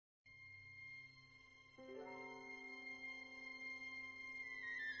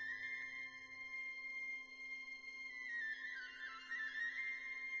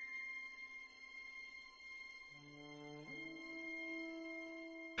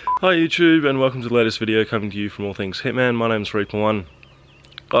Hi YouTube, and welcome to the latest video coming to you from all things Hitman. My name's Reaper1.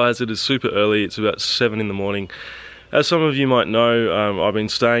 Guys, it is super early, it's about 7 in the morning. As some of you might know, I've been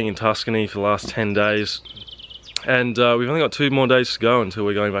staying in Tuscany for the last 10 days. And we've only got 2 more days to go until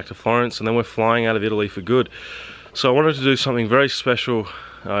we're going back to Florence, and then we're flying out of Italy for good. So I wanted to do something very special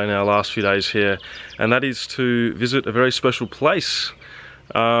in our last few days here, and that is to visit a very special place.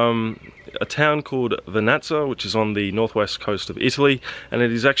 A town called Vernazza, which is on the northwest coast of Italy, and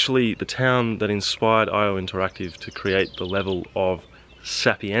it is actually the town that inspired IO Interactive to create the level of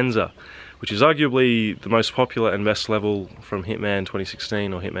Sapienza, which is arguably the most popular and best level from Hitman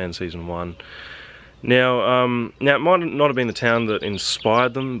 2016 or Hitman Season 1. Now it might not have been the town that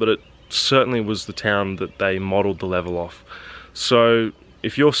inspired them, but it certainly was the town that they modelled the level off. So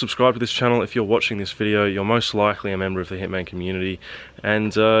if you're subscribed to this channel, if you're watching this video, you're most likely a member of the Hitman community,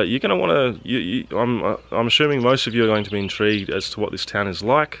 and you're going to want to, I'm assuming most of you are going to be intrigued as to what this town is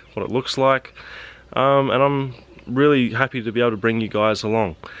like, what it looks like, and I'm really happy to be able to bring you guys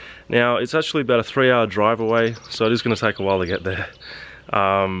along. Now, it's actually about a 3-hour drive away, so it is going to take a while to get there.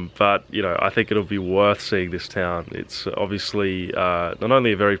 But, you know, I think it'll be worth seeing this town. It's obviously not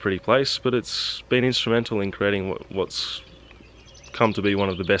only a very pretty place, but it's been instrumental in creating what's come to be one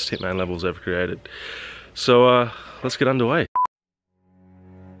of the best Hitman levels ever created. So let's get underway.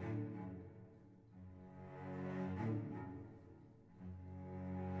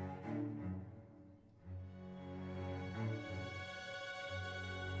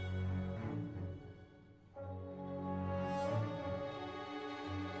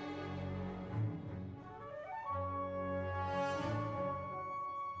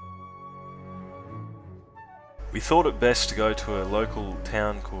 We thought it best to go to a local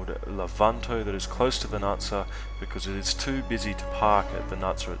town called Levanto that is close to Vernazza because it is too busy to park at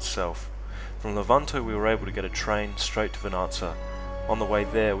Vernazza itself. From Levanto we were able to get a train straight to Vernazza. On the way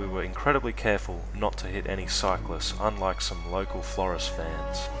there we were incredibly careful not to hit any cyclists, unlike some local Flores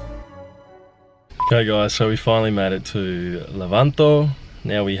fans. Okay guys, so we finally made it to Levanto.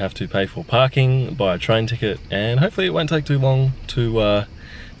 Now we have to pay for parking, buy a train ticket, and hopefully it won't take too long to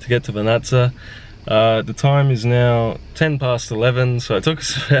get to Vernazza. The time is now 10 past 11, so it took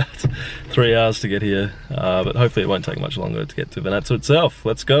us about 3 hours to get here, but hopefully it won't take much longer to get to Vernazza itself.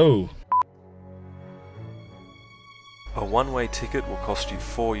 Let's go! A one-way ticket will cost you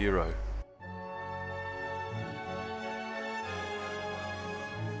 €4.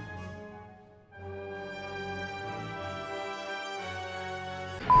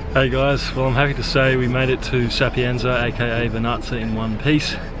 Hey guys, well I'm happy to say we made it to Sapienza, aka Vernazza, in one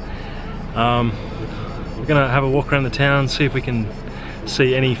piece. We're going to have a walk around the town, see if we can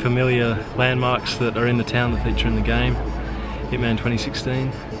see any familiar landmarks that are in the town that feature in the game, Hitman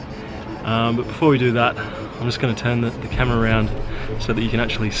 2016. But before we do that, I'm just going to turn the camera around so that you can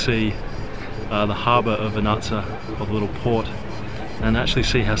actually see the harbour of Vernazza, or the little port, and actually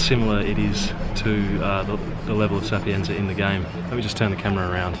see how similar it is to the level of Sapienza in the game. Let me just turn the camera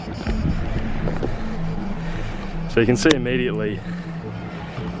around. So you can see immediately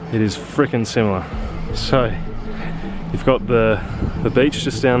it is frickin' similar. So you've got the beach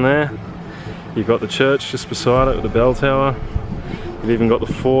just down there, you've got the church just beside it with the bell tower, you've even got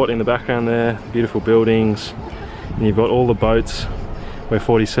the fort in the background there, beautiful buildings, and you've got all the boats where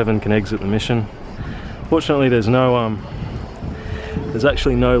 47 can exit the mission. Fortunately there's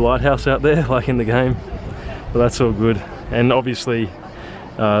actually no lighthouse out there like in the game, but that's all good. And obviously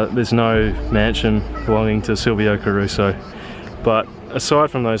there's no mansion belonging to Silvio Caruso, but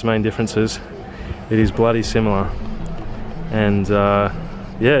aside from those main differences, it is bloody similar. And yeah,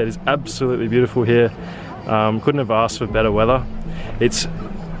 it is absolutely beautiful here. Couldn't have asked for better weather. It's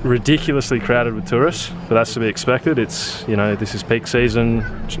ridiculously crowded with tourists, but that's to be expected. It's, you know, this is peak season,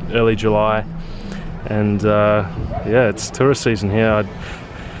 early July, and yeah, it's tourist season here. I'd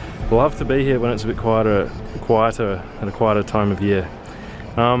love to be here when it's a bit quieter at a quieter time of year.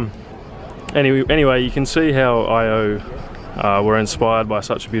 Anyway, you can see how IO were inspired by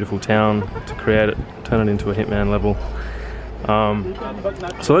such a beautiful town to create it, turn it into a Hitman level.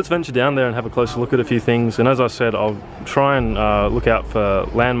 So let's venture down there and have a closer look at a few things, and as I said, I'll try and look out for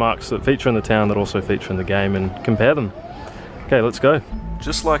landmarks that feature in the town that also feature in the game and compare them. Okay, let's go.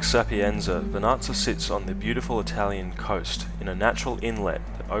 Just like Sapienza, Vernazza sits on the beautiful Italian coast in a natural inlet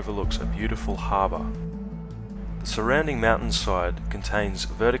that overlooks a beautiful harbour. The surrounding mountainside contains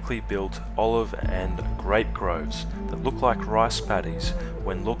vertically built olive and grape groves that look like rice paddies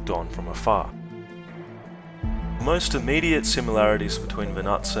when looked on from afar. The most immediate similarities between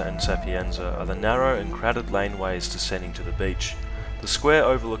Vernazza and Sapienza are the narrow and crowded laneways descending to the beach, the square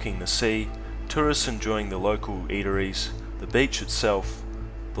overlooking the sea, tourists enjoying the local eateries, the beach itself,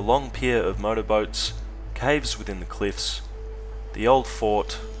 the long pier of motorboats, caves within the cliffs, the old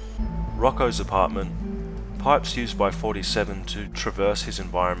fort, Rocco's apartment, pipes used by 47 to traverse his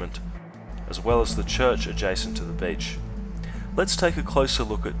environment, as well as the church adjacent to the beach. Let's take a closer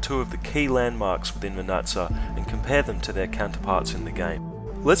look at two of the key landmarks within Vernazza and compare them to their counterparts in the game.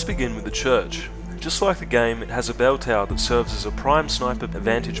 Let's begin with the church. Just like the game, it has a bell tower that serves as a prime sniper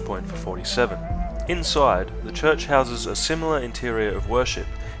vantage point for 47. Inside, the church houses a similar interior of worship.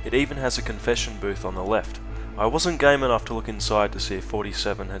 It even has a confession booth on the left. I wasn't game enough to look inside to see if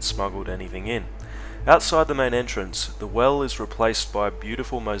 47 had smuggled anything in. Outside the main entrance, the well is replaced by a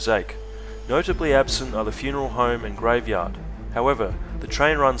beautiful mosaic. Notably absent are the funeral home and graveyard. However, the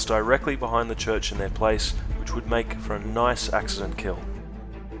train runs directly behind the church in their place, which would make for a nice accident kill.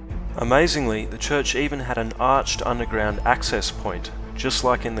 Amazingly, the church even had an arched underground access point, just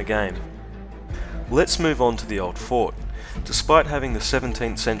like in the game. Let's move on to the old fort. Despite having the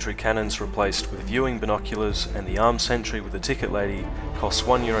 17th century cannons replaced with viewing binoculars and the armed sentry with a ticket lady, costs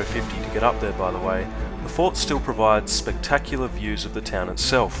 €1.50 to get up there by the way, the fort still provides spectacular views of the town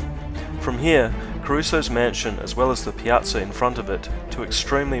itself. From here, Caruso's mansion as well as the piazza in front of it, two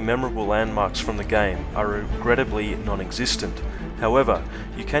extremely memorable landmarks from the game, are regrettably non-existent. However,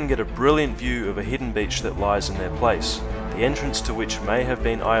 you can get a brilliant view of a hidden beach that lies in their place, the entrance to which may have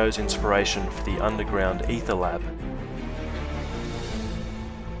been Io's inspiration for the underground ether lab.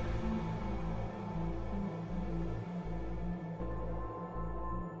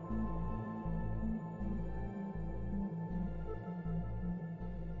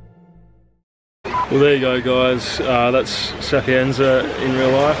 Well, there you go guys, that's Sapienza in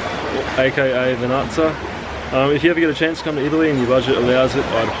real life, aka Vernazza. If you ever get a chance to come to Italy and your budget allows it,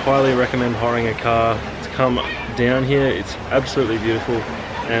 I'd highly recommend hiring a car to come down here. It's absolutely beautiful,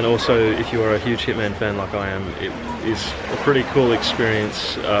 and also if you are a huge Hitman fan like I am, it is a pretty cool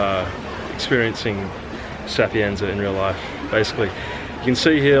experience experiencing Sapienza in real life. Basically, you can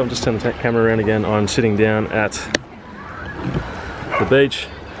see here, I'll just turn the camera around again, I'm sitting down at the beach.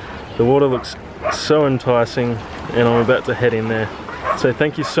 The water looks so enticing and I'm about to head in there. So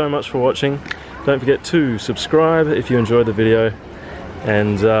thank you so much for watching. Don't forget to subscribe if you enjoyed the video,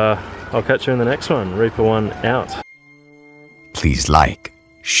 and I'll catch you in the next one. Reaper 1 out. Please like,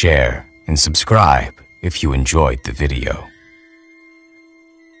 share, and subscribe if you enjoyed the video.